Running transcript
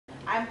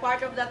I'm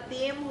part of the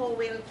team who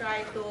will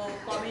try to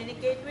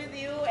communicate with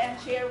you and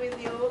share with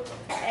you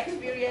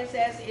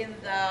experiences in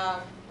the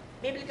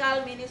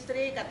biblical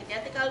ministry,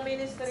 catechetical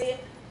ministry,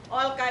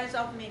 all kinds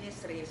of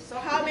ministries. So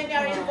how many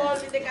are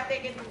involved in the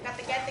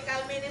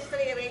catechetical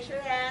ministry? Raise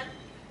your hand.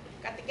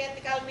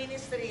 Catechetical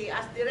ministry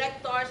as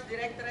directors,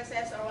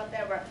 directresses, or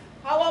whatever.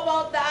 How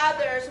about the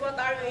others? What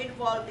are you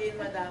involved in,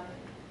 madam?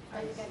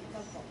 Ay,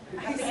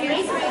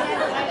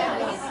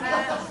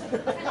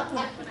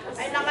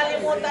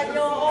 nakalimutan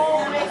nyo.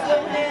 Oh my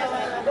goodness.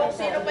 Kung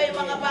sino pa yung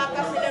mga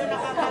bata, sila yung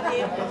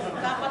nakakalimot.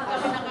 Dapat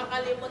kami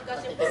nakakalimot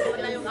kasi puno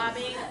na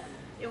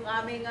yung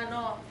aming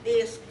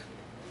disc.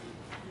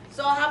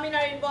 So, how many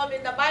are involved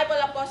in the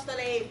Bible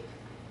apostolate?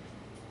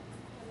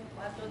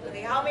 1, 2,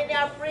 3. How many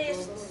are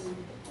priests?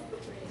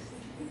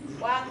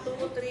 1,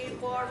 2, 3,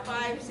 4,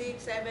 5,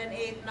 6, 7,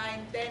 8,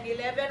 9, 10,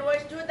 11.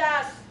 Where's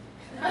Judas?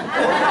 11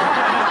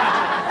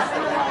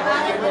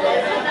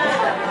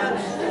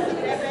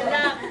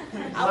 na.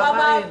 How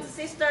about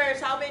sisters?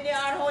 How many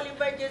are holy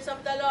virgins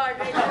of the Lord?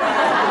 1, 2, 3, 4,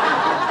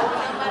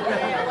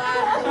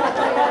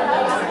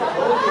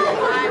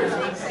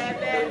 5, 6,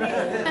 7, 8,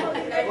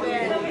 9,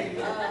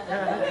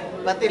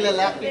 10. Pati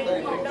lalaki.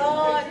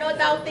 No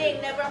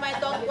doubting. Never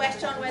mind, don't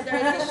question whether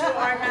it is true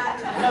or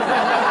not.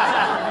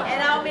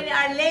 And how many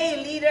are lay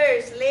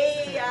leaders,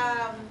 lay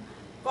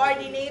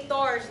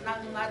coordinators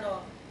ng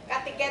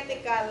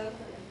catechetical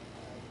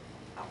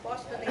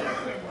apostolate? 1,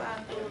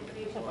 2,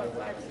 3, 4,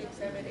 5, 6,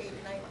 7, 8,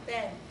 9,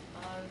 10.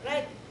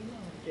 Alright.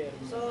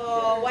 So,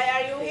 why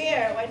are you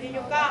here? Why did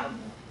you come?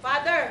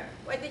 Father,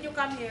 why did you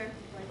come here?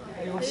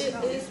 He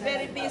is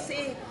very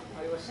busy.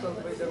 I was told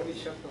by the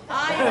bishop. You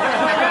were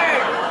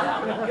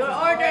ordered. You're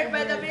ordered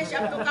by the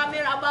bishop to come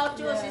here about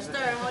you,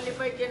 sister, Holy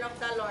Virgin of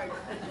the Lord.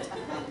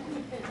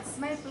 It's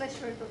my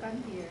pleasure to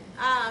come here.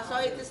 So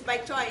it is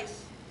by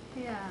choice.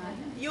 Yeah.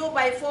 You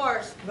by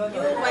force.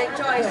 You by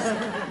choice.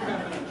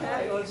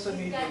 I also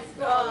need it.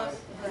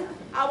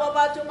 How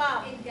about you,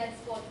 ma'am? In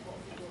God's call po.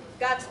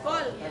 God's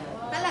call.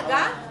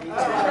 Talaga?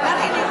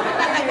 Narinig mo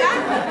talaga?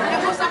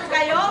 Nag-usap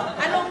kayo?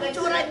 Anong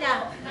itsura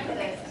niya?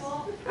 Nag-text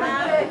po.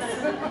 Ah,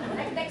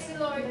 Nag-text si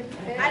Lord.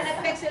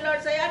 nag-text si Lord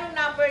sa'yo. Anong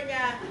number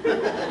niya?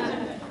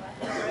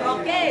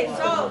 Okay,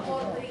 so,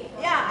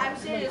 yeah, I'm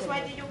serious.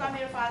 Why did you come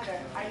here, Father?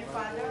 Are you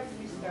Father?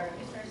 Mr.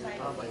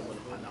 Simon?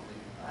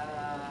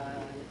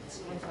 It's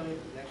also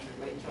lecture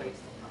by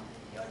choice.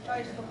 Your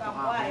choice to come.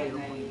 Why? I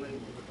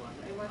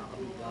want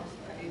to,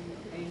 I'm in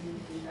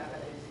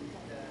academic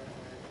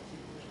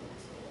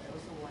institutions. I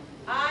also want to.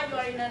 You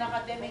are in an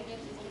academic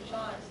institution.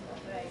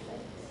 Right.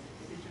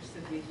 It's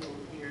interested me to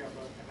hear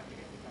about the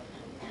catechetical.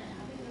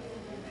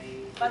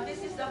 But this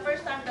is the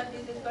first time that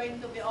this is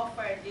going to be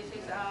offered. This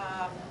is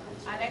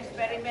an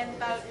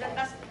experimental.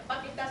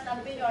 Pakitas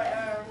ng video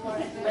or for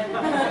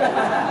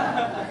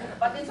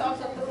but it's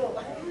also true.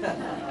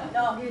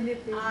 No,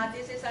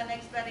 this is an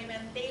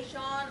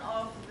experimentation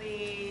of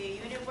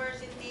the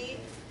university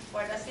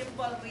for the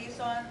simple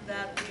reason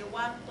that we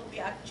want to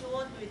be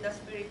attuned with the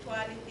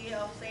spirituality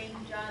of Saint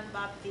John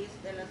Baptist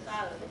de la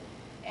Salle.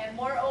 And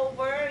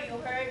moreover,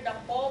 you heard the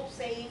Pope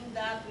saying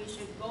that we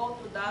should go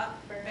to the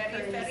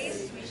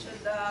peripheries. We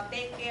should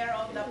take care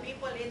of the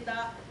people in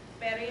the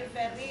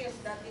peripheries.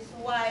 That is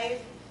why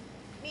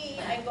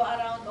I go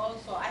around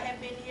also. I have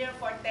been here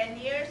for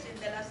 10 years in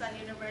De La Salle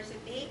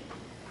University.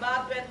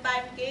 But when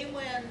time came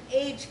when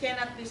age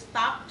cannot be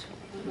stopped,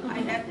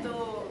 I had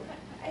to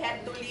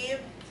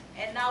leave.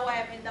 And now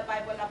I am in the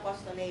Bible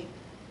apostolate.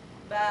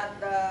 But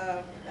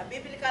the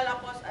biblical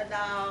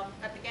the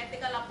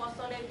catechetical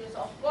apostolate is,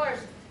 of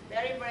course,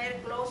 very, very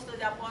close to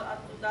the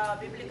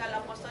biblical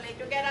apostolate.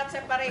 You cannot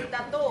separate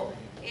the two.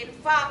 In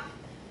fact,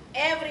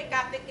 every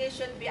catechist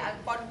should be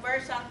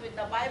conversant with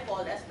the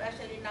Bible,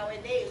 especially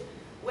nowadays.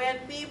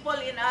 When people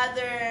in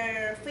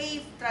other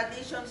faith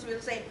traditions will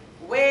say,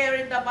 where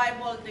in the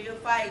Bible do you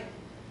find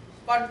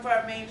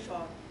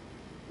confirmation?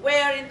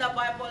 Where in the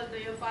Bible do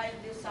you find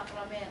this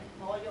sacrament,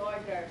 holy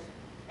orders?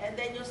 And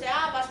then you say,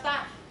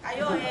 basta,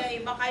 kayo,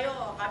 iba kayo,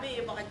 kami,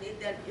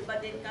 iba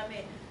din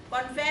kami.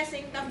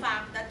 Confessing the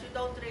fact that you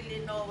don't really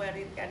know where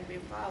it can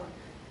be found.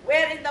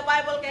 Where in the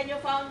Bible can you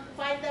find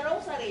the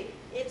rosary?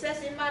 It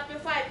says in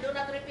Matthew 5, do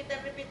not repeat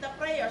and repeat the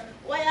prayers.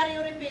 Why are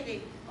you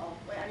repeating?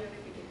 Why are you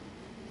repeating?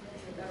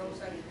 The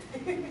rosary.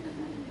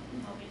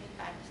 How many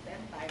times? 10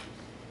 times.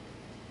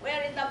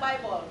 Where in the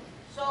Bible?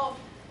 So,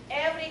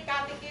 every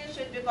catechist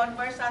should be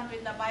conversant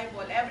with the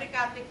Bible. Every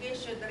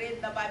catechist should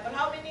read the Bible.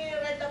 How many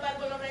read the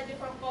Bible already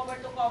from cover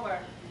to cover?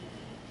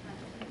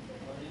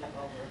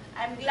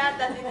 I'm glad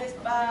that it is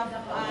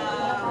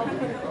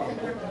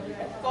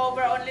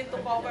cover only to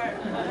cover.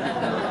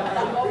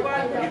 The cover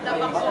and the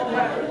back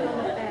cover.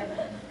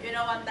 You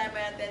know, one time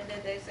I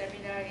attended a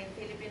seminar in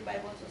Philippine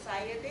Bible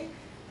Society.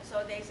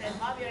 So they said,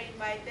 Mom, you're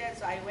invited.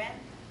 So I went.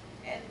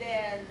 And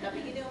then, the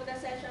beginning of the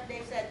session,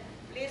 they said,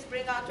 please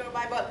bring out your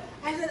Bible.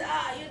 I said,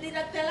 you did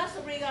not tell us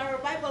to bring our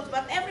Bibles,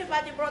 but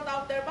everybody brought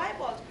out their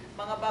Bibles.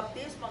 Mga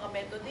Baptist, mga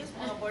Methodist,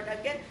 mga born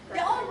again,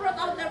 they all brought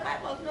out their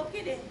Bibles, no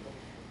kidding.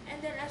 And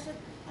then I said,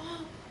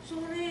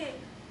 sorry,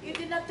 You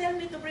did not tell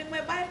me to bring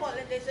my Bible.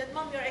 And they said,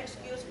 Mom, you're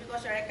excused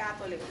because you're a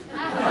Catholic.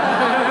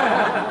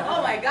 Oh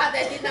my God,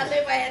 I did not know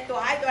if I had to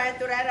hide or I had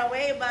to run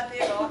away. But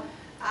you know,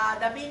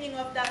 the meaning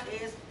of that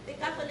is, the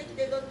Catholics,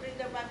 they don't bring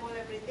their Bible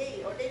every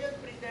day. Or they don't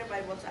bring their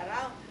Bibles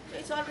around.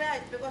 So it's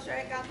alright because you're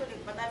a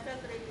Catholic. But I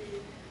felt really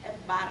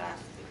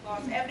embarrassed.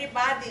 Because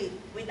everybody,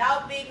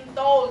 without being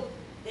told,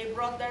 they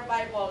brought their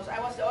Bibles.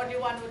 I was the only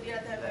one who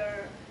didn't have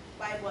a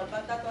Bible.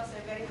 But that was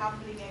a very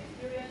humbling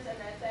experience. And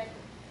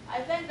I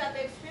thank that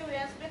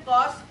experience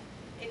because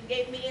it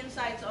gave me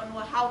insights on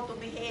how to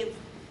behave,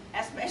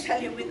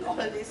 especially with all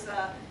these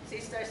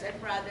sisters and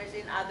brothers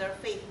in other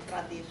faith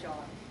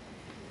traditions.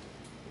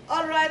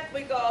 All right,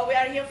 we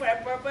are here for a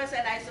purpose,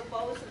 and I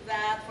suppose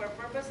that for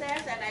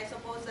purposes, and I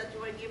suppose that you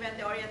were given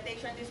the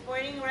orientation this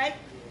morning, right?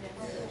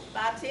 Yes.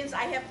 But since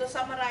I have to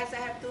summarize,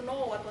 I have to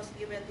know what was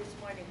given this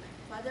morning.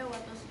 Father,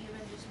 what was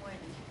given this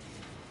morning?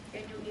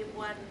 Can you give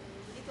one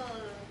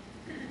little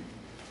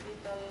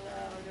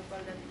what do you call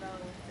that now?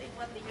 Think,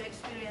 what did you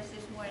experience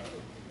this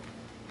morning?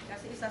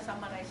 Kasi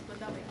isa-summarize ko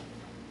daw eh.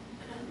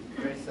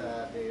 First,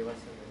 there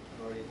was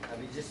a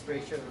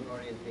registration and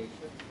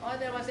orientation. Oh,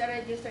 there was a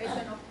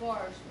registration, of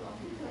course.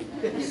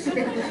 I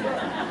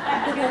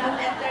cannot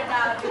enter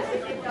the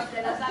vicinity of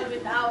the Lasal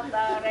without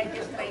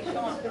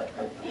registration.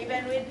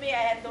 Even with me,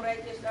 I had to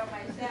register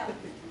myself.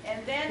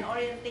 And then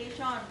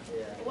orientation.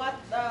 Yeah. What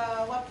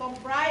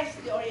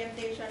comprised the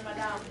orientation,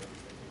 Madam?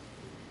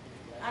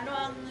 Ano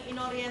ang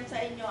inorient sa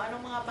inyo?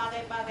 Anong mga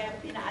bagay-bagay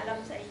ang pinaalam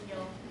sa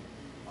inyo?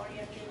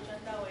 Orientation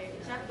daw eh.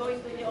 It's not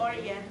going to the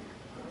Orient.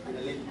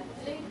 Late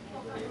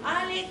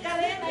Late ka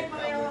rin. Ay,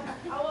 pareho.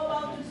 How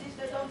about you,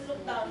 sister? Don't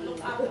look down.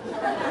 Look up. Well,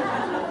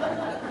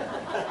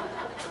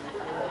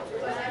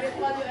 I will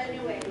call you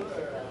anyway.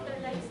 Dr.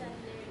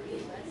 Lysander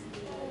gave us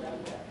the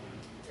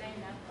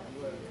lineup of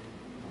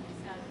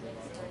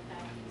subjects for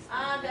topics.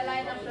 The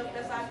lineup of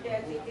the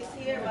subjects. It is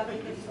here, but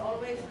it is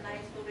always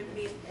nice to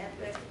repeat and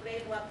to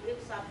explain what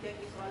each subject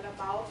is all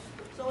about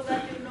so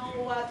that you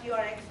know what you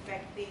are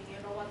expecting, you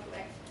know what to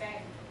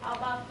expect. How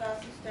about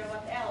sister,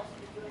 what else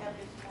did you have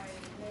this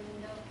morning? Then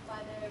the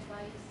Father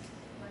Vice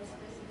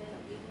President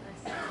gave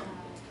us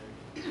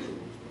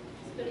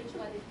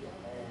spirituality of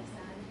the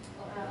Son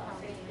of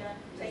the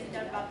Saint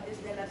John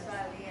Baptist de la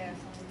Salle, yes.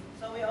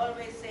 So we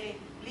always say,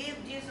 leave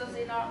Jesus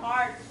in our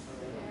hearts.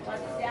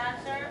 What is the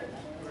answer?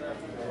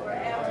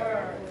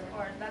 Forever.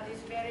 Or that is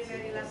very,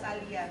 very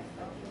Lasallian.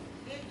 So,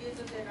 leave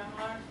Jesus in our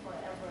hearts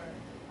forever.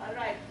 All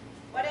right.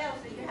 What else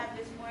did you have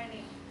this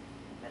morning?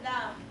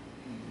 Madam?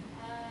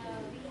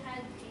 We had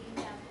a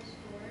campus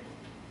tour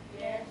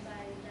Yes.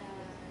 by the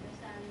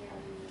Lasalian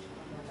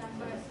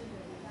members.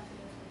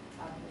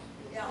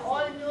 Yeah,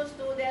 all new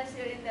students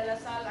here in De La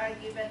Salle are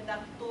given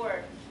that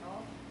tour.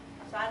 No?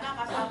 Sana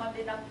kasama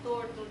din ang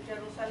tour to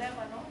Jerusalem,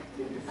 ano?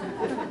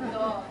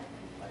 So,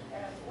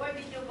 where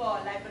did you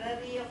go?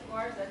 Library, of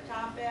course, the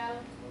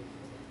chapel.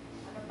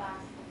 Ano ba?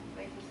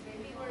 We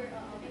were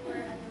brought to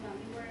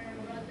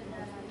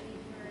the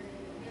major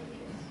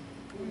buildings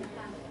in the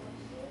campus.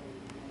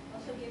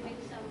 Also giving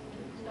some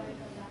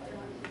historical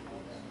background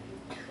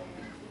of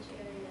each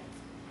area.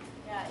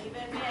 Yeah,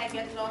 even me, I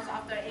get lost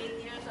after 8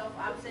 years of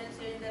absence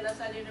here in De La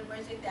Salle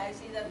University. I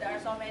see that there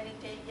are so many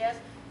changes,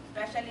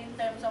 especially in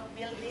terms of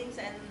buildings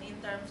and in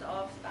terms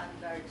of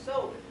standards.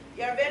 So,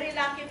 you're very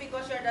lucky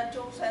because you're the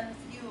chosen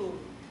few.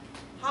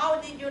 How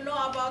did you know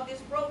about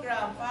this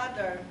program,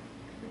 Father?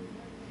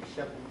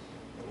 Bishop.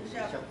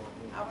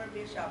 Our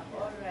bishop.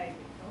 All right.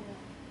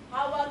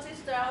 How about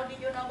sister? How did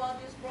you know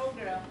about this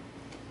program?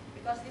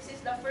 Because this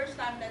is the first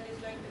time that it's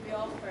going to be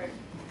offered.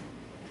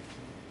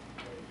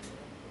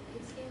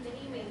 It's in the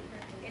email.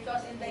 It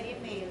was in the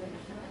email.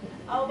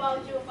 How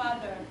about you,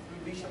 Father?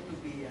 Bishop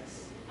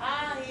Tobias.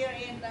 Here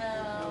in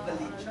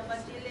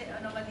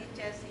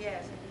Novaliches,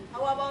 yes.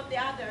 How about the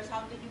others?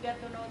 How did you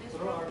get to know this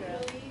program?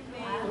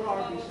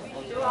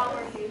 Through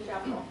our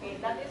bishop. Okay,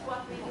 that is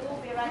what we do.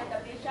 We write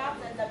the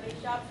bishops, and the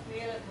bishops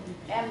will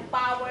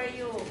empower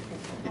you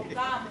to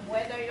come,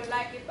 whether you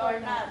like it or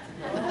not.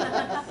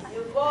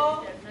 You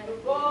go,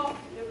 you go,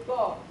 you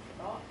go.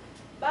 No?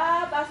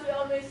 But as we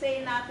always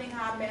say, nothing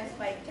happens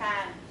by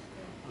chance.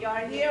 You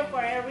are here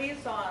for a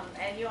reason,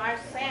 and you are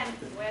sent,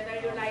 whether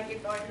you like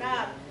it or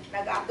not.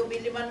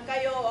 Nag-atubili man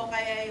kayo, o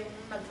kaya yung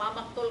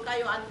nagmamaktol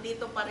kayo,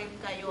 andito pa rin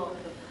kayo.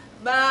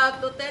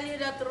 But to tell you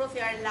the truth,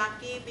 you are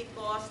lucky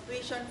because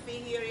tuition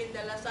fee here in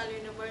De La Salle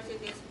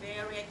University is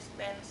very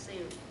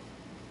expensive.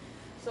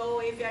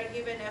 So if you are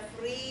given a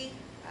free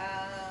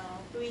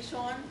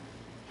tuition,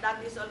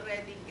 that is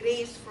already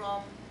grace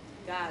from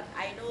God.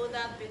 I know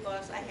that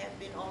because I have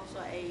been also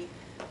a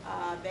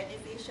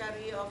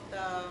beneficiary of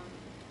the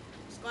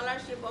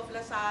scholarship of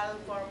La Salle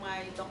for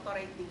my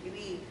doctorate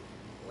degree.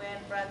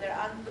 When Brother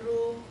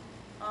Andrew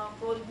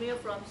called me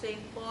from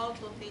St. Paul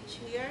to teach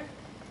here,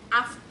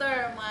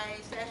 after my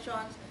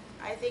sessions,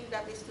 I think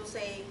that is to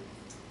say,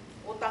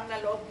 utang na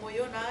loob mo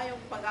yun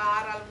yung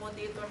pag-aaral mo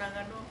dito ng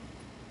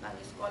ng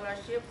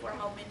scholarship for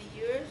how many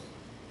years?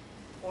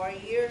 4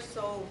 years,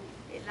 so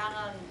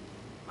kailangan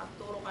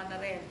magturo ka na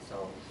rin.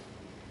 So,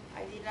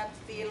 I did not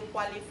feel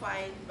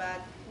qualified,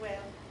 but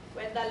well,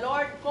 when the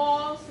Lord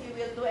calls, He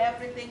will do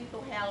everything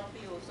to help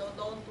you. So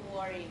don't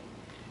worry.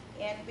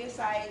 And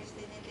besides,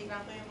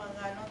 tinitingnan ko yung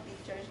mga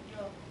teachers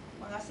nyo,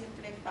 mga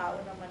simpleng tao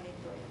naman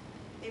ito.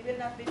 They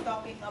will not be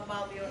talking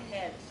above your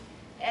heads.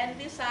 And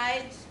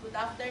besides, good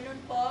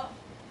afternoon po.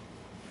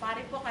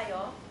 Pare po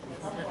kayo?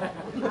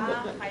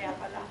 Kaya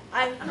pala.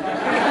 Ay!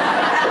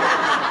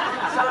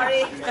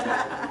 Sorry.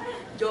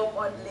 Joke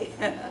only.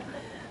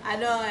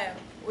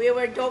 We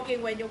were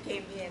joking when you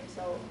came in.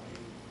 So,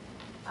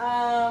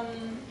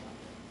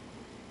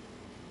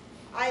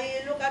 I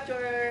look at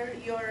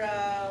your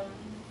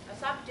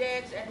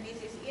subjects, and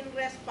this is in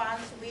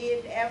response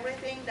with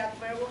everything that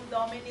Verbum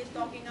Domini is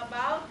talking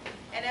about,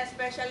 and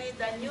especially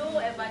the new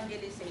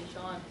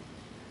evangelization.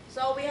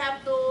 So we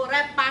have to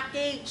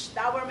repackage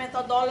our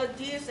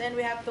methodologies, and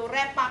we have to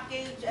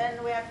repackage,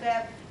 and we have to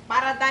have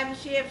paradigm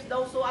shifts.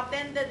 Those who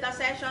attended the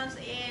sessions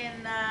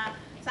in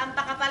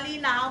Santa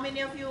Catalina, how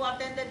many of you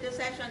attended the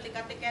session, the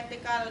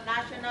catechetical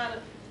national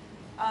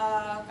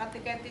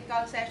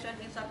catechetical session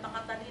in Santa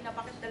Catalina?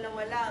 Bakit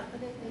dalawa lang?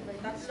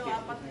 Tatlo,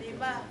 apat,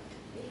 lima.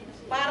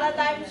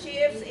 Paradigm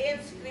shifts in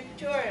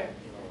Scripture.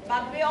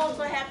 But we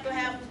also have to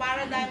have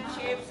paradigm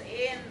shifts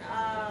in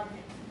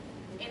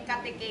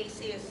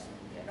catechesis.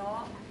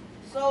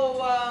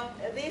 So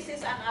this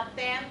is an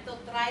attempt to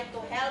try to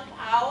help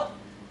out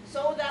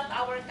so that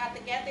our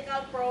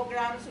catechetical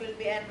programs will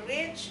be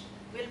enriched,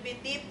 will be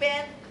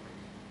deepened,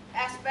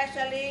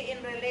 especially in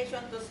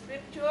relation to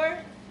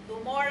Scripture, to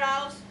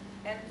morals,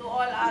 and to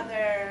all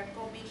other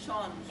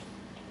commissions.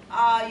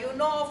 You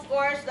know, of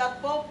course,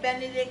 that Pope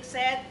Benedict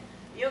said,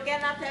 you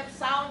cannot have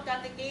sound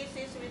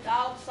catechesis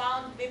without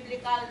sound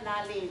biblical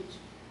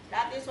knowledge.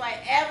 That is why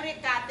every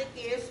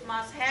catechist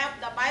must have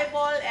the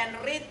Bible and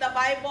read the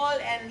Bible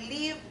and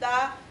live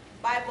the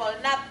Bible,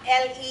 not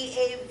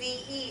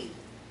L-E-A-V-E.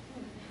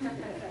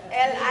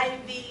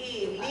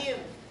 L-I-V-E,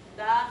 live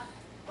the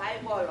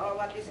Bible, or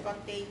what is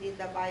contained in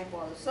the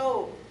Bible.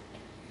 So,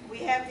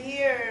 we have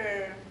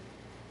here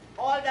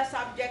all the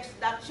subjects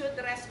that should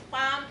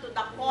respond to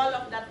the call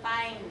of the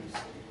times,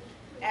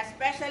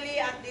 especially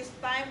at this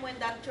time when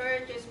the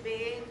church is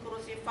being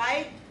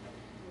crucified,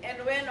 and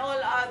when all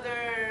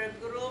other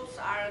groups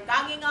are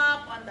ganging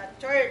up on the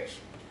church.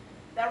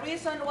 The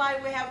reason why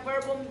we have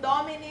Verbum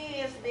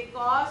Domini is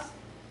because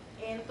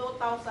in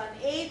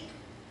 2008,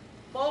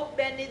 Pope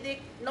Benedict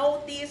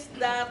noticed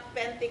that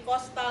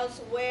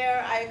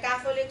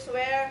Catholics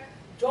were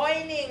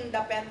joining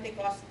the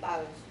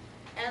Pentecostals.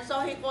 And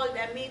so he called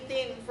a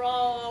meeting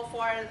for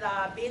the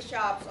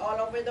bishops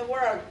all over the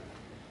world,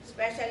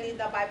 especially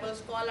the Bible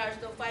scholars,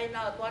 to find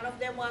out. One of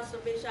them was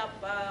Bishop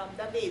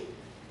David,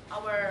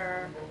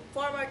 our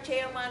former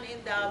chairman in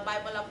the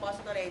Bible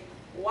Apostolate.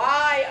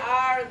 Why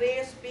are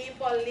these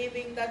people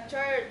leaving the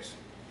church?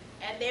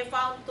 And they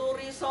found two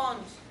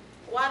reasons.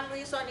 One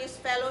reason is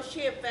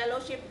fellowship.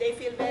 Fellowship, they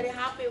feel very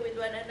happy with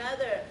one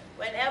another.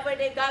 Whenever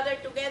they gather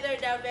together,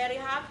 they're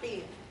very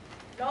happy.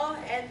 No?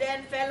 And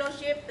then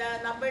fellowship,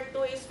 the number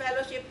two is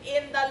fellowship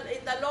in the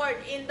Lord,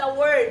 in the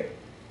Word.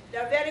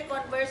 They're very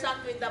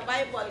conversant with the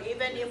Bible.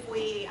 Even if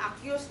we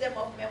accuse them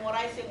of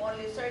memorizing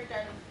only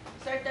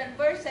certain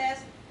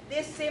verses,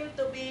 this seemed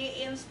to be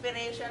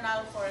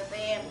inspirational for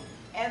them.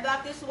 And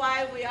that is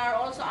why we are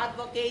also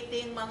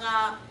advocating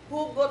mga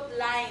hugot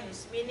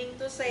lines, meaning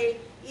to say,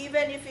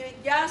 even if you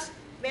just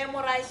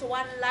memorize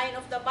one line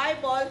of the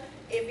Bible,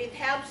 if it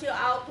helps you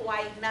out,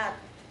 why not?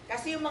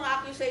 Kasi yung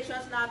mga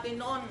accusations natin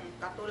noon,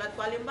 katulad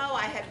ko halimbawa,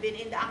 I have been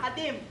in the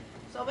academe.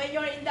 So when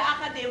you're in the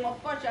academe, of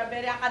course, you're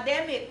very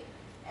academic.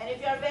 And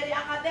if you're very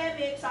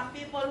academic, some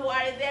people who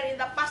are there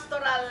in the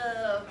pastoral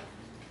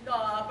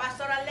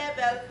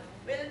level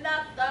will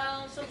not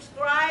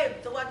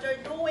subscribe to what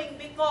you're doing,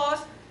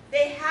 because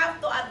they have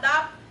to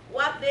adapt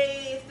what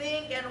they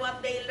think and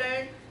what they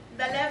learn,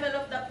 the level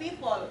of the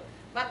people.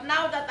 But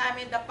now that I'm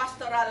in the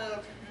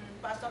pastoral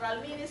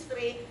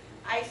ministry,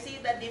 I see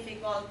the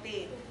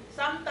difficulty.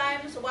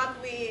 Sometimes what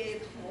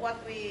we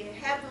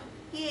have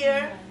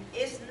here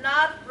is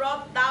not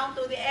brought down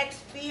to the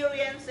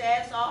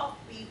experiences of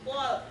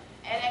people.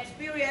 And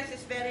experience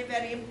is very,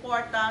 very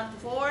important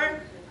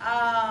for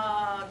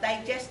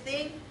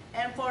digesting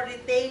and for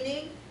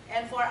retaining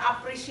and for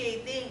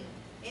appreciating.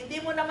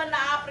 Hindi mo naman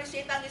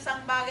na-appreciate ang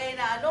isang bagay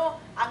na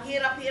ang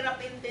hirap-hirap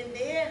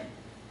intindihin.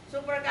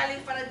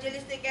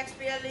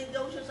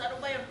 Supercalifragilisticexpialidocious, ano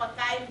ba yun?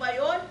 Pagkain ba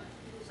yun?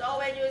 So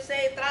when you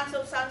say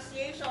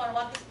transubstantiation,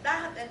 what is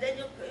that? And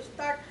then you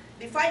start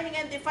defining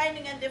and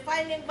defining and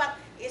defining, but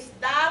is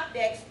that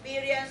the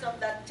experience of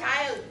the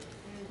child?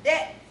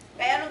 Hindi.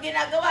 Kaya anong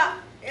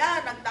ginagawa?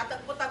 Yan,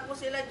 nagtatagpo-tagpo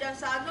sila dyan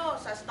sa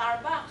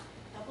Starbucks.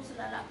 Tapos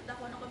lalapit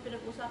ako, ano kung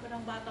pinag-usapan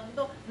ng batang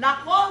to?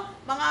 Nako,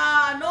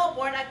 mga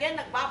born again,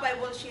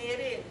 nagba-Bible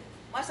sharing.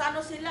 Mas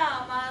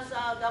sila, mas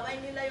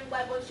gamay nila yung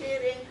Bible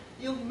sharing,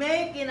 yung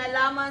may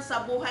kinalaman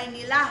sa buhay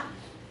nila,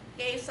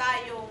 kaysa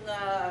yung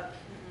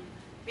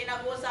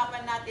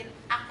pinag-usapan natin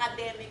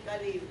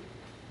academically.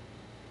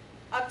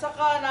 At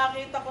saka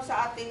nakita ko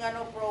sa ating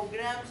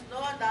programs,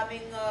 ang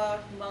daming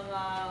mga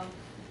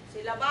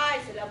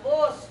silabay,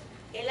 silabos.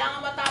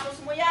 Kailangan matapos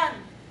mo yan.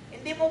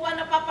 Hindi mo ba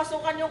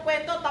napapasukan yung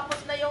kwento,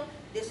 tapos na yung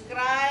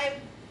describe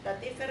the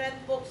different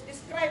books.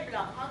 Describe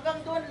lang,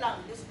 hanggang doon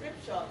lang,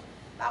 description.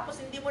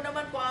 Tapos hindi mo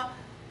naman kung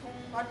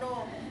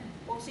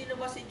sino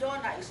ba si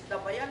Jonah, isda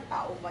ba yan,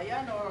 tao ba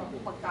yan, or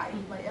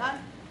pagkain ba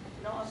yan.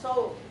 No?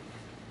 So,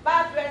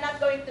 but we're not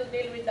going to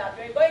deal with that.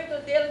 We're going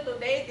to deal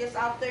today, this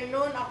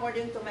afternoon,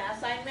 according to my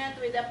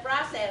assignment, with the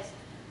process,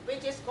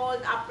 which is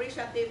called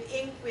appreciative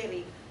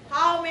inquiry.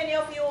 How many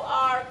of you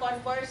are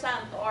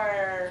conversant,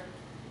 or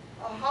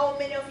how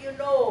many of you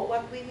know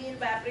what we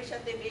mean by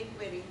appreciative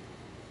inquiry?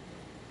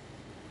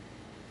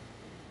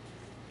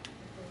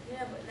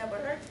 Yeah, but never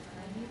heard?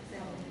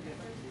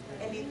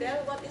 A little?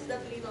 What is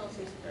that little,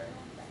 sister?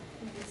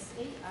 It's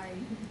AI.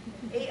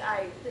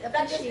 AI.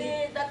 That is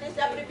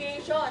the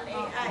abbreviation,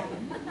 AI.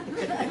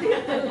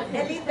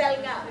 A little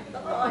nga.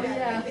 Totoo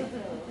yan.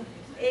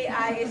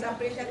 AI is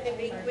appreciative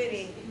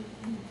inquiry.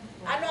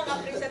 Ano ang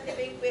appreciative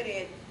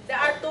inquiry? There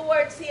are two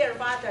words here,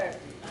 Father.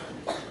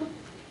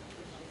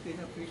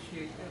 In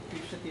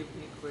appreciative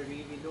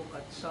inquiry, we look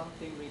at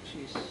something which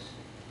is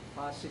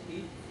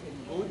positive and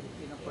good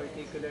in a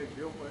particular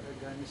group or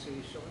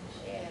organizations.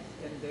 Yes.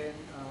 And then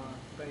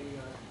by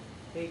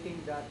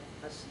taking that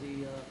as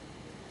the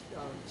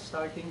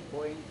starting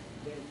point,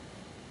 then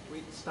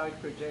we start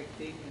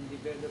projecting and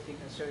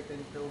developing a certain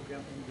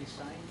program and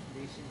design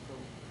based from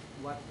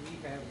what we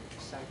have,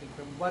 starting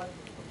from what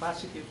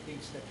positive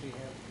things that we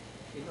have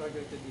in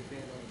order to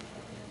develop.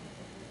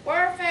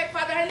 Perfect!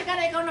 Father, halika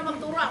na, ikaw na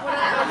magturo.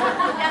 Wala na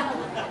yan.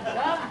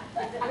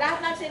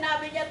 Lahat ng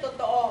sinabi niya,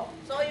 totoo.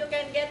 So you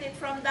can get it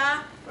from the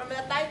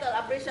title,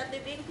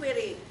 Appreciative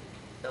Inquiry.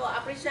 So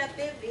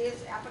appreciative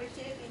is,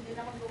 appreciate, hindi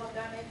naman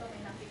gumagana ito,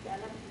 may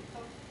nakikialam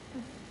dito.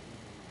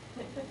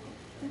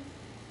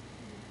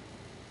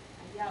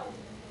 Ayaw.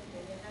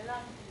 Ganyan na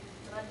lang.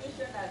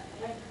 Traditional.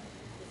 Ay.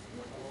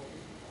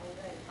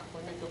 Okay. Ako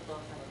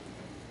natutunan.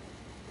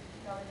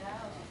 Ikaw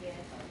na, o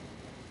sige.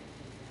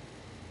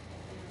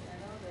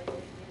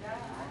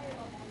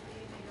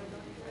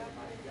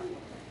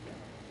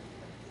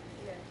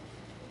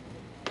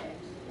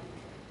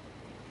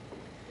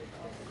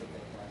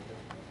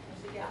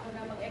 Sige, ako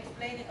na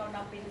mag-explain, ikaw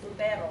na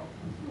pintutero.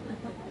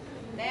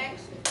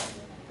 Next.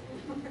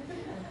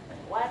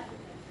 What?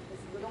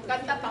 Yung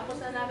kanta, tapos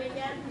na namin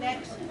yan.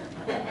 Next.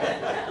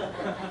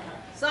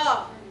 So,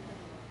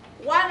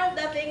 one of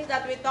the things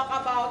that we talk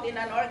about in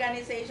an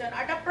organization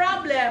are the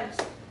problems.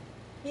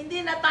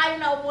 Hindi na tayo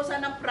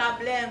naubusan ng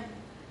problem.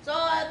 So,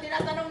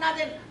 tinatanong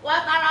natin,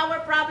 what are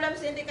our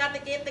problems in the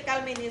catechetical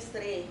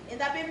ministry, in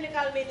the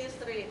biblical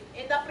ministry,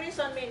 in the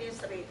prison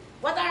ministry?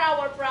 What are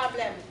our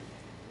problems?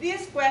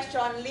 This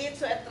question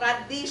leads to a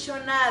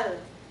traditional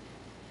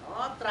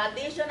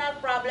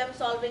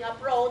problem-solving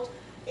approach.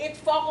 It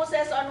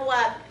focuses on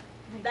what?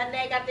 The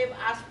negative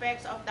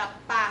aspects of the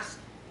past.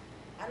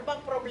 Ano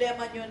bang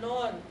problema nyo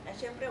noon? Eh,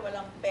 syempre,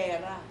 walang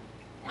pera.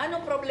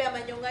 Anong problema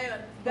nyo ngayon?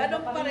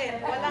 Ganun pa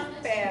rin, walang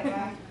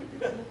pera.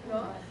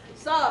 No?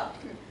 So,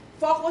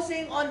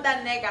 focusing on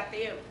the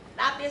negative.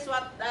 That is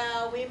what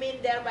we mean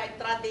there by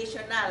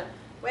traditional.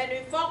 When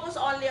we focus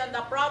only on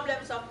the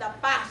problems of the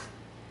past.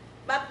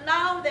 But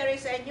now, there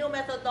is a new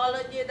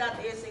methodology that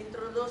is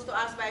introduced to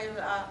us by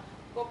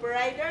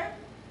copywriter.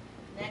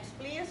 Next,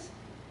 please.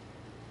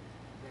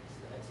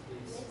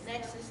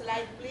 Next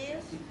slide,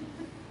 please.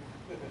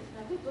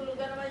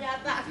 Natutulugan naman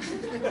yata.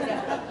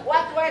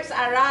 What works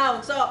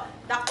around? So,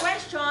 the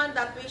question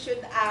that we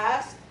should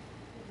ask,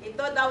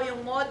 ito daw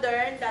yung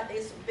modern that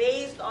is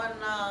based on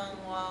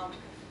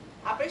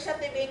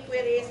appreciative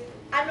inquiries.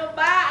 Ano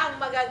ba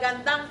ang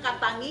magagandang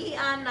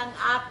katangian ng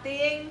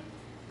ating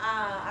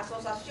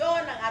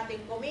asosasyon, ng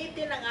ating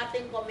committee, ng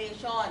ating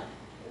commission?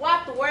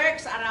 What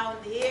works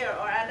around here?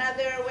 Or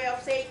another way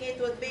of saying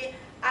it would be,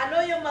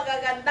 ano yung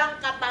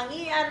magagandang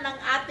katangian ng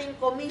ating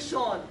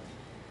commission?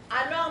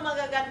 Ano ang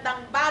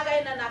magagandang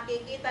bagay na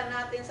nakikita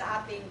natin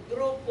sa ating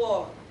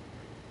grupo?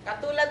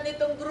 Katulad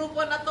nitong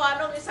grupo na to,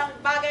 anong isang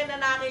bagay na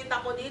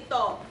nakita ko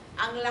dito?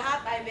 Ang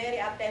lahat ay very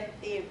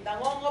attentive.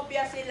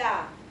 Nangongopya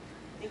sila.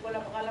 Hindi ko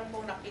lang alam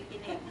kung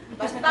nakikinig.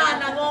 Basta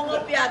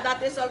nangongopya, that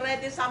is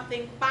already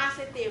something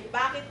positive.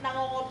 Bakit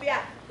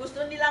nangongopya?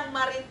 Gusto nilang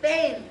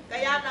ma-retain,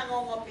 kaya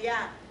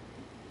nangongopya.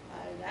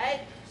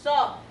 Alright?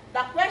 So,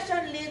 the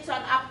question leads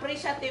on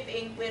appreciative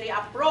inquiry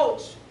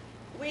approach,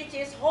 which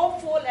is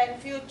hopeful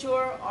and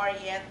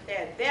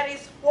future-oriented. There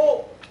is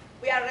hope.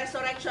 We are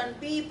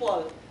resurrection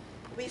people.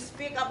 We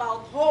speak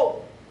about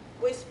hope.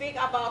 We speak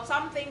about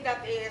something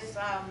that is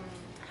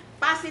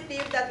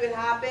positive that will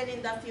happen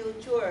in the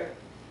future.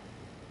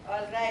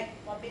 Alright,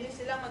 mabilis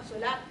silang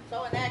magsulat.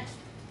 So, next.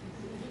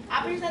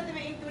 Appreciative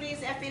inquiry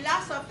is a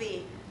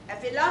philosophy. A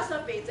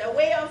philosophy, it's a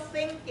way of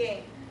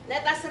thinking.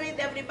 Let us read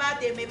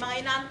everybody. May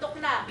mga inantok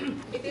na.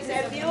 It is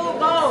a view,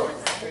 go.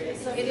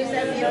 It is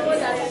a view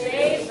that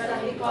says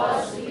that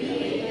because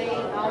we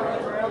in our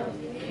world,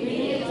 we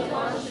need to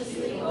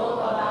consciously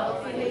go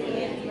about fitting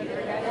in with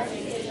the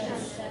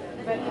organizations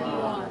that we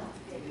want.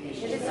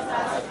 It is a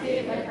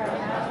positive and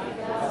pragmatic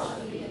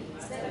philosophy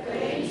that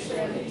claims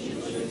religion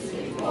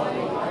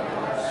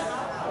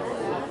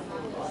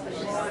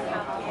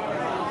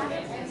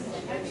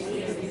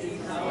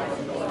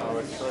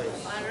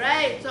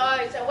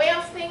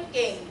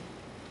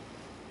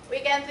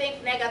can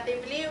think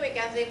negatively, we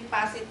can think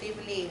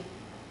positively.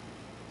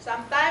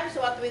 Sometimes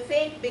what we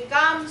think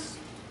becomes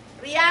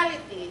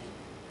reality.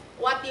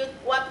 What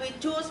we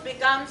choose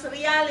becomes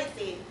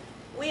reality.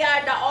 We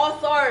are the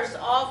authors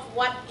of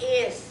what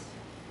is.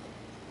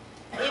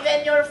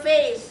 Even your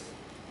face,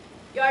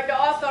 you are the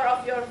author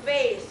of your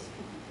face.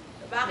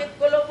 Bakit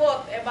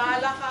kulubot?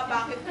 Bahala ka.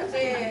 Bakit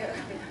kasi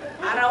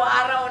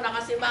araw-araw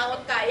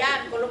nakasimangot ka?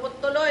 Yan, kulubot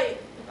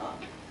tuloy. No?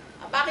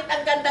 Bakit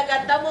ang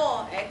ganda-ganda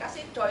mo?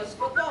 Kasi choice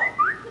ko to.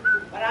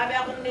 Marami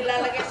akong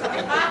nilalagay sa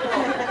mukha ko.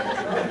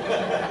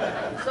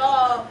 So,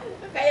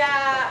 kaya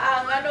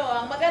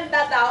ang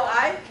maganda daw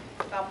ay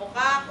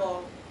kamukha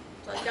ko.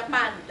 So,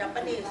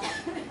 Japanese.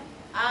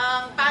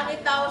 Ang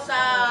pangit daw sa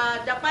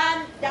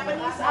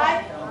Japanese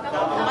ay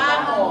kamukha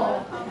ko.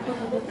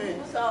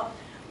 So,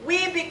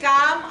 we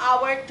become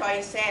our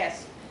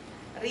choices.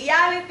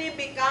 Reality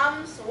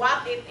becomes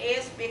what it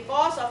is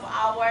because of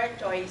our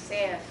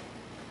choices.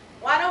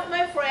 One of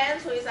my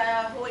friends who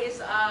is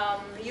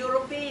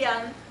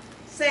European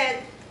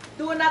said,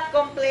 "Do not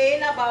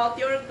complain about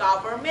your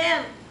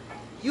government.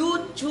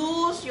 You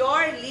choose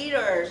your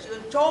leaders.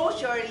 You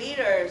chose your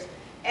leaders.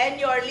 And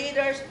your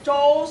leaders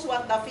chose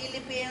what the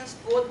Philippines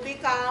could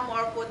become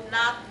or could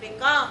not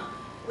become,"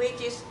 which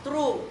is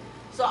true.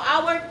 So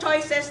our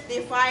choices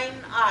define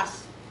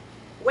us.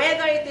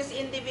 Whether it is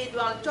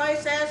individual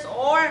choices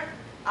or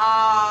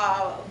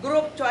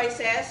group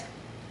choices,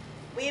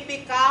 we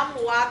become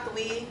what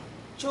we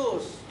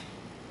choose.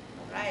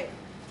 Right?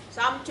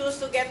 Some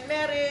choose to get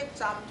married,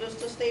 some choose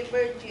to stay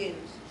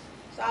virgins.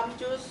 Some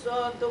choose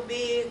to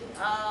be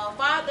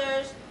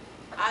fathers,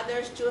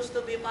 others choose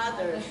to be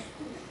mothers.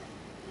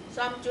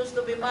 Some choose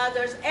to be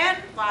mothers and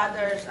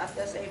fathers at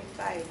the same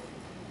time.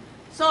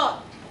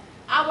 So,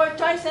 our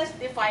choices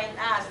define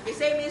us. The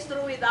same is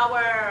true with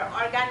our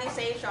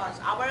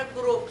organizations, our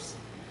groups.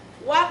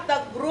 What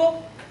the group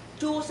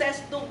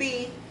chooses to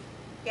be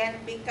can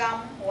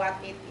become what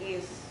it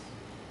is.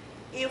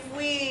 If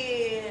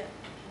we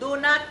do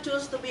not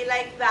choose to be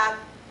like that,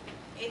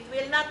 it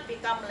will not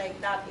become like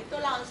that. Ito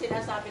lang ang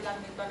sinasabi lang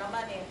nito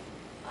naman eh.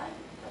 Ay,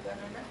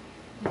 gano'n na.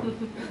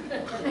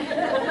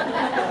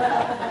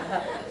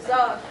 So,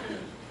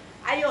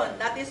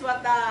 ayun, that is what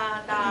the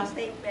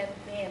statement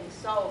means.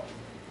 So,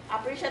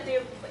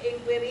 appreciative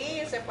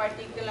inquiry is a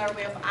particular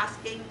way of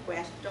asking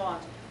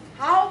questions.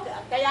 How,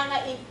 kaya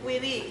nga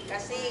inquiry?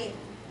 Kasi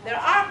there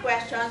are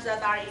questions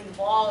that are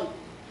involved.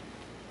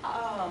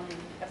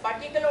 A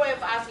particular way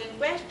of asking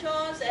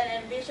questions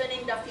and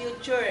envisioning the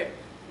future.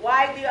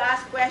 Why do you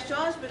ask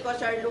questions? Because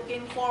you're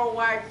looking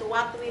forward to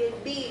what will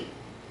be.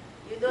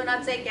 You do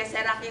not say, que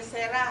sera, que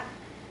sera.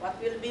 What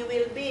will be,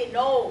 will be.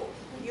 No.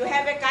 You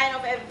have a kind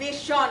of a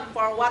vision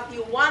for what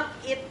you want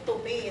it to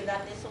be.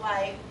 That is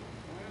why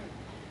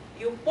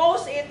you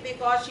post it,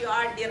 because you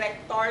are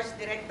directors,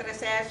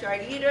 directresses, you are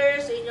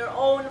leaders in your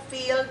own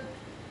field.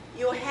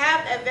 You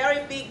have a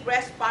very big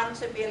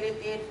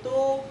responsibility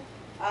to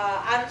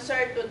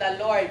answer to the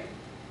Lord.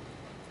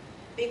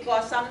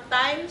 Because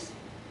sometimes,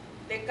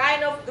 the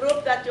kind of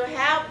group that you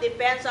have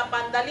depends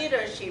upon the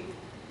leadership.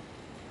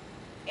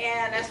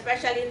 And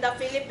especially in the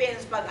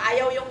Philippines, pag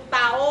ayaw yung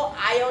tao,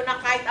 ayaw na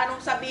kahit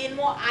anong sabihin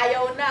mo,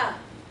 ayaw na.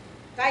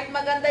 Kahit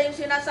maganda yung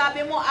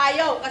sinasabi mo,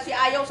 ayaw. Kasi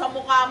ayaw sa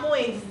mukha mo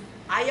eh.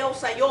 Ayaw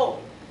sa'yo.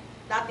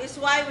 That is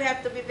why we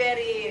have to be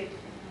very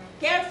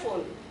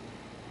careful.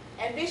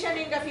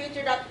 Envisioning the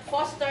future that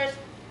fosters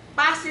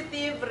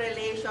positive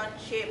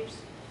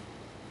relationships.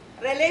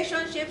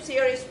 Relationships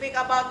here speak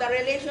about the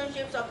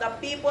relationships of the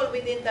people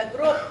within the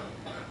group.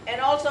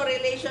 And also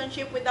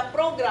relationship with the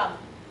program.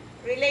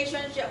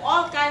 Relationship,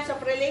 all kinds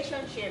of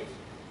relationships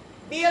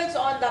builds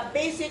on the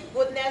basic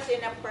goodness in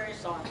a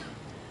person.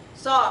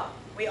 So,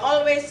 we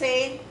always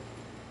say,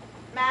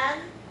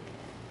 man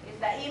is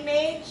the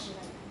image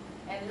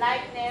and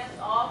likeness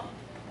of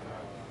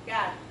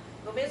God.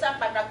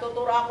 Kuminsan, pag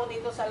nagtuturo ako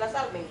dito sa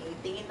Lasal, may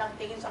tingin ng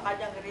tingin sa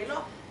kanyang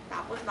relo,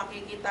 tapos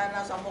nakikita na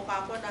sa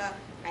mukha ko na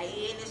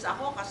naiinis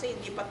ako kasi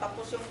hindi pa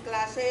tapos yung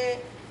klase,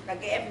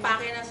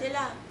 nag-e-empake na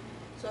sila.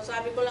 So,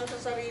 sabi ko lang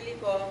sa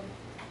sarili ko,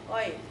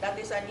 oy, that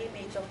is an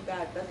image of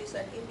God. That is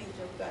an image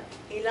of God.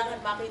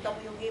 Kailangan makita mo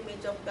yung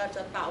image of God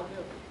sa tao.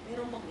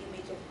 Meron mong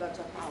image of God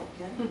sa tao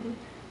yan.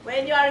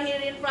 When you are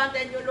here in front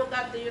and you look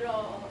at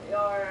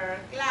your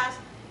class,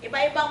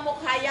 iba-ibang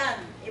mukha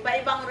yan.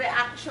 Iba-ibang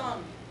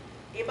reaction.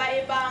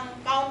 Iba-ibang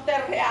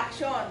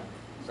counter-reaction.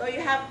 So you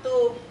have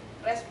to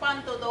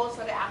respond to those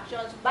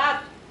reactions.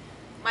 But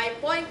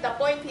the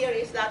point here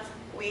is that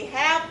we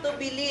have to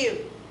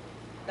believe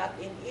that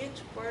in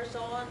each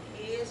person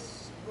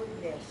is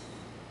goodness.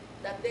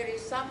 That there is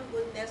some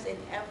goodness in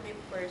every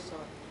person.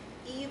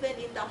 Even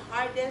in the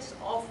hardest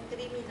of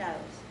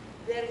criminals,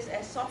 there is a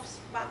soft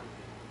spot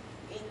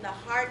in the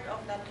heart of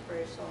that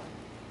person.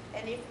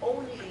 And if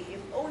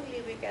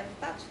only we can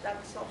touch that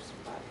soft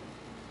spot.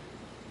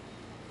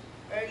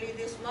 Early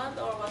this month,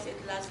 or was it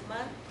last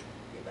month?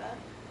 Diba?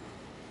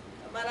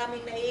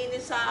 Maraming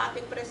naiinis sa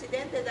ating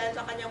presidente dahil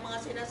sa kanyang mga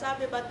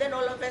sinasabi. But then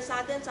all of a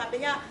sudden,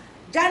 sabi niya,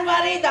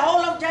 January, the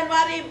whole of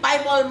January,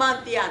 Bible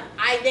month yan.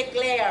 I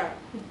declare.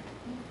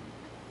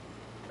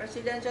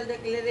 Presidential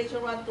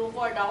Declaration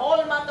 124, the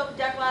whole month of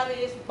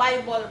January is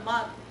Bible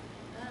month.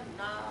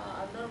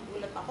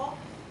 Gulat ako.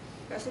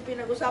 Kasi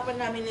pinag-usapan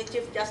namin ni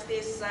Chief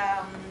Justice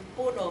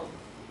Puno.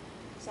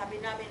 Sabi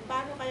namin,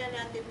 paano kaya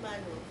natin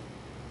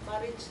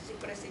ma-reach si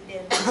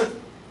Presidente?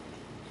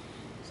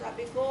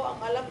 Sabi ko, ang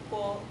alam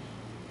ko,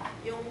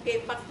 yung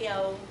kay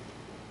Pacquiao,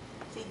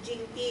 si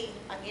Jinky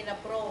ang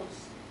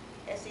in-approach.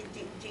 Si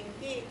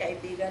Jinky,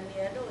 kaibigan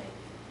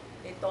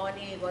ni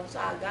Tony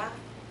Gonzaga,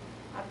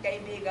 at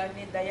kaibigan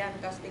ni Dayan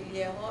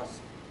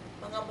Castillejos,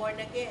 mga born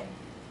again.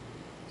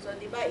 So,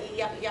 di ba,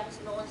 iyak-iyak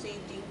noon si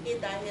Jinky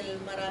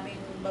dahil maraming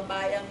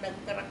babayang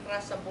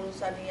nagkarakras sa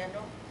bulsa ni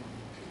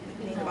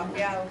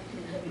Pacquiao.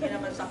 Hindi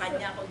naman sa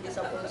kanya, kundi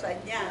sa bulsa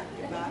niya,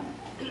 di ba?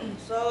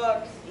 So,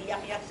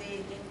 iyak-iyak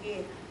si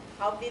Jinky.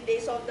 How did they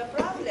solve the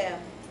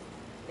problem?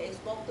 They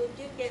spoke to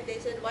Jinky and they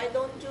said, why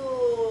don't you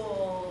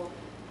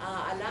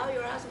allow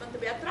your husband to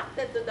be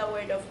attracted to the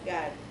Word of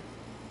God?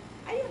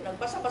 Ayun,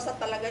 nagbasa-basa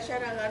talaga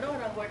siya ng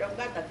Word of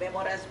God.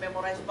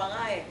 Nag-memorize pa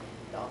nga eh.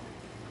 No?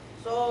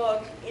 So,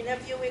 in a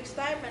few weeks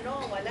time,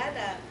 wala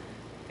na.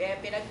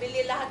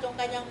 Pinagbili lahat yung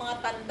kanyang mga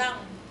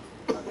tandang.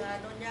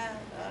 Pangsabong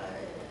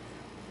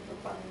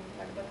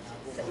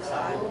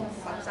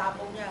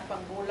niya,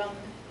 panggulang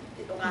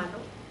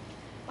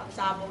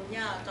pangsabong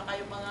niya, at saka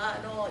yung mga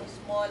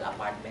small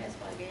apartments,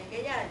 mga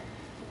ganyan-ganyan.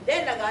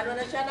 Then, nag-ano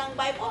na siya ng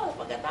Bible.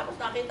 Pagkatapos,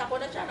 nakita ko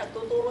na siya,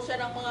 nagtuturo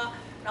siya ng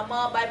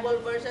mga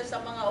Bible verses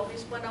sa mga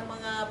obispo ng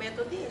mga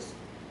Methodist.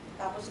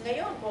 Tapos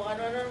ngayon, kung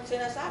ano-ano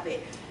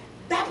sinasabi,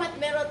 dapat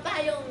meron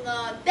tayong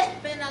death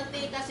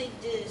penalty kasi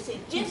si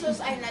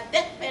Jesus ay na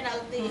death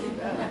penalty.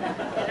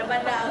 Kaya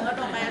naman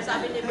kaya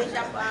sabi ni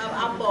Bishop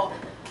Ambo,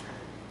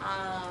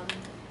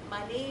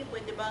 Manny,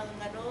 pwede bang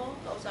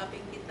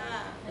kausapin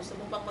kita? Gusto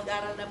mo bang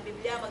mag-aral ng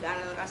Biblia?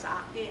 Mag-aral ka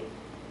sa akin.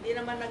 Hindi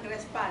naman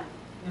nag-respond.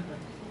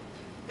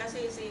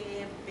 Kasi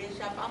si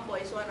Bishop Ambo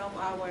is one of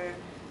our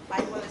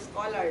Bible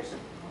scholars.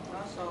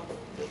 So,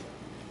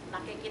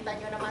 nakikita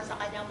nyo naman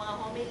sa kanyang mga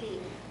homily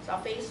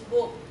sa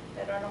Facebook.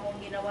 Pero kung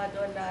ginawa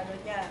doon na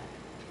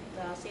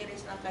na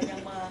series ng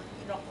kanyang mga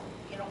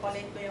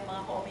kinokolate ko yung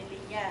mga homily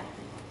niya.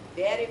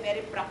 Very,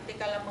 very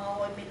practical ang mga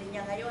homily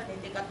niya ngayon.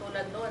 Hindi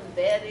katulad noon.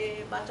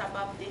 Very much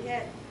above the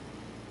head.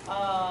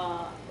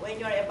 When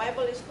you're a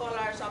Bible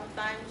scholar,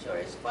 sometimes your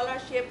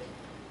scholarship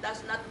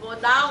does not go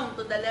down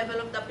to the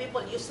level of the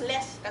people.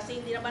 Useless.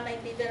 Kasi hindi naman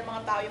naintindihan ng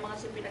mga tao yung mga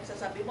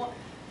pinagsasabi mo.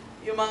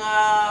 Yung mga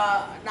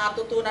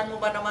natutunan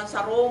mo ba naman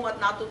sa Rome at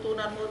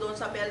natutunan mo doon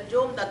sa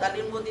Belgium,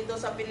 dadalhin mo dito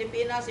sa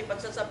Pilipinas,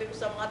 ipagsasabi mo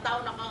sa mga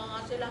tao,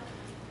 nakakanga sila.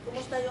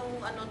 Kumusta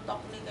yung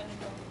talk ni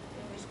ganito,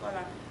 yung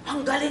scholar?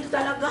 Ang galing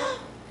talaga!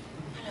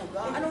 Talaga?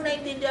 Anong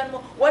naintindihan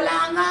mo?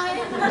 Wala nga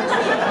eh!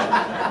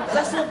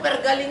 Sa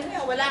super galing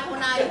niya, wala akong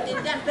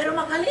naintindihan, pero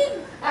magaling!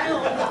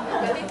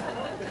 Magaling!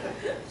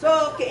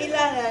 So,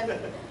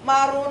 kailangan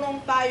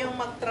marunong tayong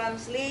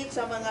mag-translate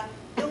sa mga,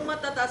 yung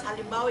matataas,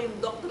 halimbawa yung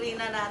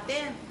doktrina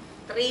natin,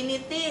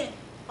 Trinity.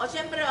 O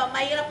siyempre,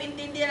 mahirap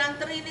intindihan ang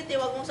Trinity,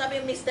 wag mong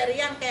sabihin mystery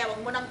yan, kaya wag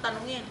mo nang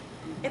tanungin.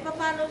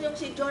 Paano yung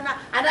si Jonah?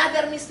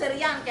 Another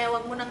mystery yan, kaya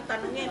wag mo nang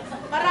tanungin.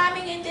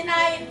 Maraming hindi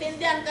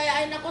naiintindihan,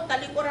 kaya ay naku,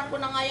 talikuran ko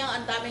na nga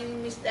ang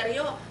daming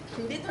misteryo.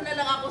 Dito na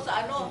lang ako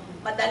sa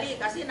madali,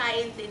 kasi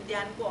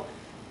naiintindihan ko.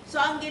 So,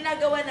 ang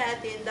ginagawa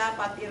natin,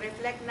 dapat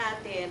i-reflect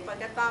natin,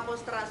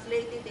 pagkatapos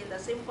translate it in the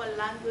simple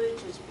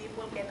language which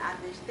people can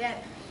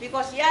understand.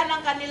 Because yan ang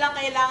kanilang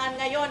kailangan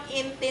ngayon,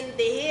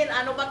 intindihin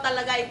ano ba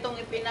talaga itong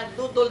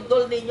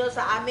ipinagduduldul ninyo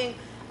sa aming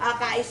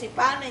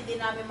kaisipan na hindi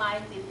namin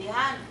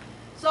maintindihan.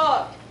 So,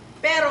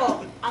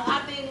 pero, ang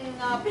ating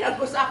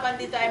pinag-usapan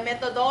dito ay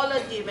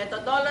methodology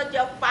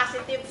of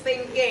positive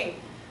thinking,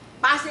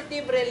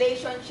 positive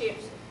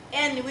relationships.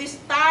 And we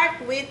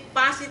start with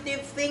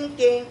positive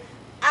thinking.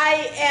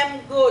 I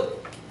am good.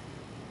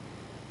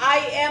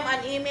 I am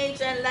an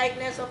image and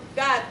likeness of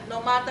God, no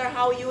matter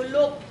how you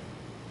look.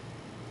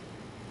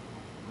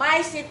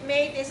 My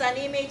seatmate is an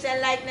image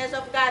and likeness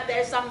of God.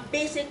 There's some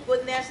basic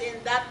goodness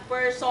in that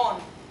person.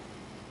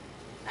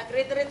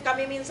 Nag-retreat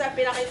kami minsan,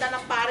 pinakita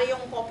ng pare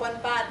yung coupon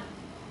pad.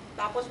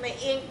 Tapos may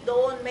ink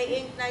doon, may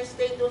ink na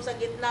stain doon sa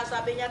gitna.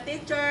 Sabi niya,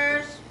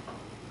 teachers,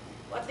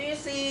 what do you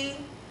see?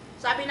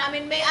 Sabi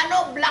namin, may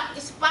black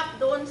spot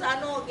doon sa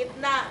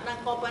gitna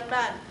ng coupon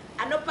pad.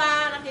 Ano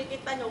pa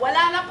nakikita nyo?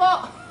 Wala na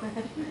po.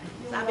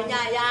 Sabi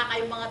niya,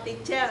 kayong mga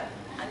teacher,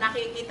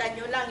 nakikita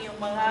nyo lang yung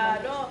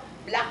mga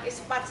black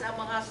spots ng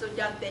mga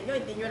estudyante nyo.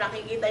 Hindi nyo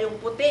nakikita yung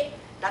puti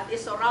that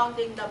is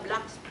surrounding the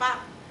black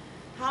spot.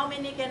 How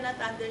many cannot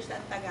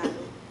understand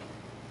Tagalog?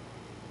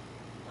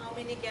 How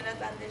many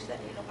cannot understand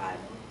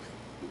Ilocano?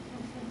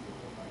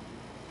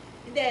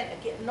 Hindi,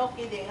 no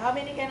kidding. How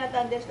many cannot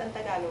understand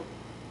Tagalog?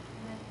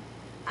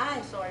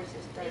 Sorry,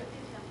 sister.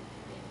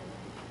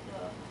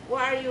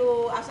 Where are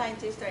you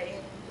assigned, sister?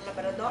 In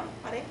Labrador?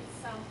 Pare?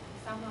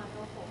 Sama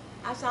po.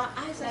 Sa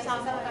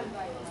Samar.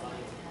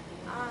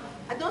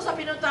 Doon sa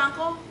pinuntahan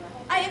ko,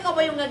 ay, ikaw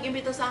ba yung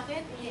nag-imbita sa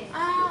akin? Yes.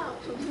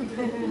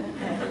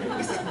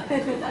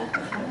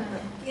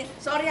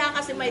 Sorry ha,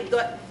 kasi my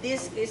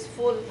disk is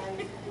full.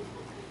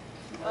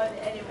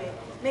 Anyway,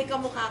 may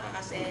kamukha ka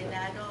kasi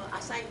na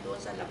aside doon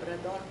sa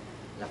Labrador.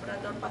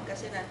 Labrador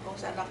Pangasinan, kung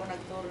saan ako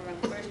nagturo ng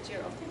first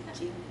year of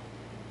teaching.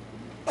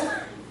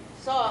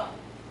 So,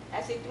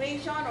 a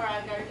situation or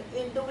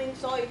in doing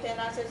so, it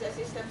enhances the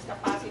system's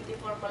capacity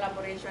for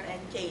collaboration and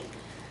change.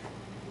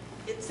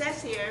 It says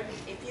here,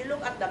 if you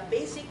look at the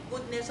basic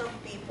goodness of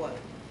people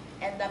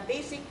and the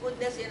basic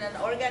goodness in an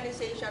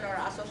organization or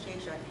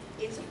association,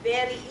 it's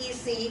very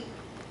easy,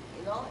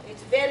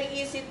 it's very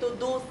easy to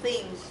do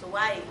things.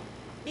 Why?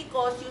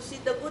 Because you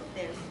see the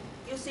goodness,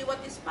 you see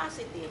what is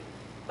positive.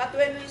 But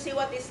when we see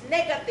what is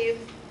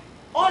negative,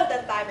 all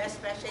the time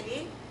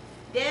especially,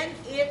 then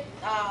it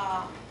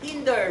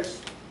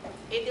hinders.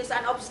 It is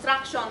an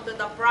obstruction to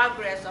the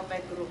progress of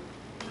a group.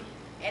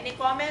 Any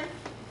comment?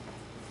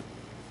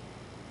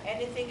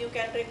 Anything you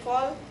can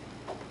recall?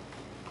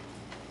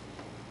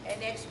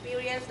 Any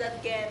experience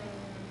that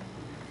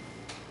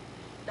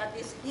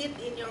is hit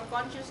in your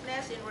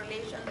consciousness in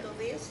relation to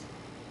this?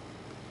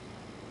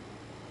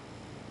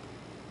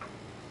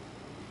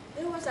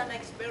 There was an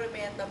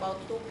experiment about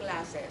 2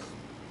 classes.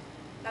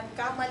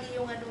 Nagkamali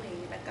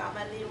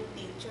yung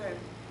teacher.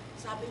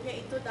 Sabi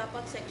niya, ito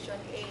dapat section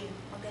A.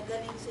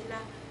 Magagaling sila.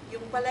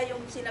 Yung pala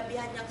yung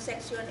sinabihan niyang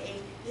section A,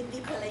 hindi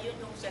pala yun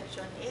yung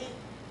section A.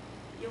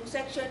 Yung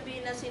section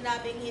B na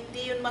sinabing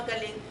hindi yun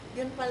magaling,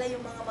 yun pala yung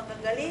mga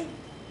magagaling.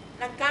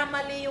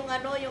 Nagkamali yung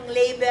yung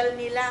label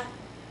nila.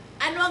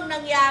 Ano ang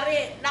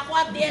nangyari? Naku,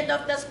 at the end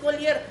of the school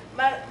year,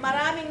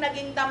 maraming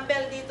naging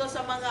dumbbell dito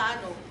sa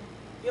mga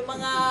yung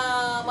mga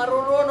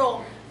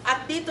marurunong.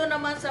 At dito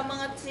naman sa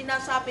mga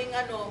sinasabing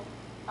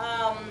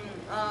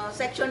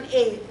section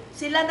A,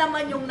 sila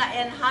naman yung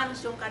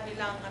na-enhance yung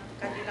kanilang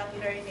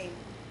learning.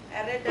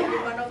 I read that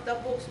in one of the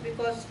books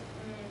because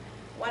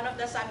one of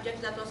the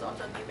subjects that was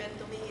also given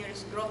to me here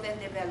is growth and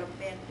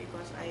development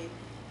because I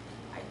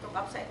took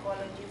up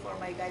psychology for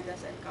my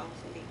guidance and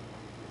counseling.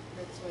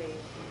 That's why.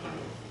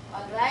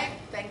 Alright,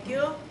 thank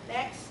you.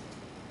 Next.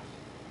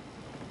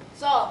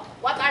 So,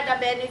 what are the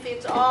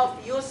benefits of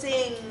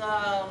using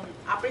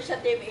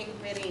appreciative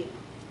inquiry?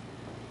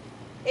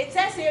 It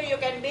says here you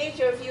can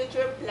base your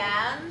future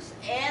plans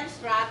and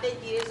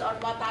strategies on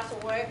what has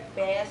worked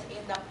best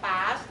in the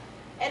past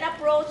and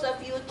approach the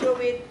future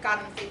with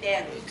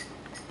confidence.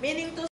 Meaning to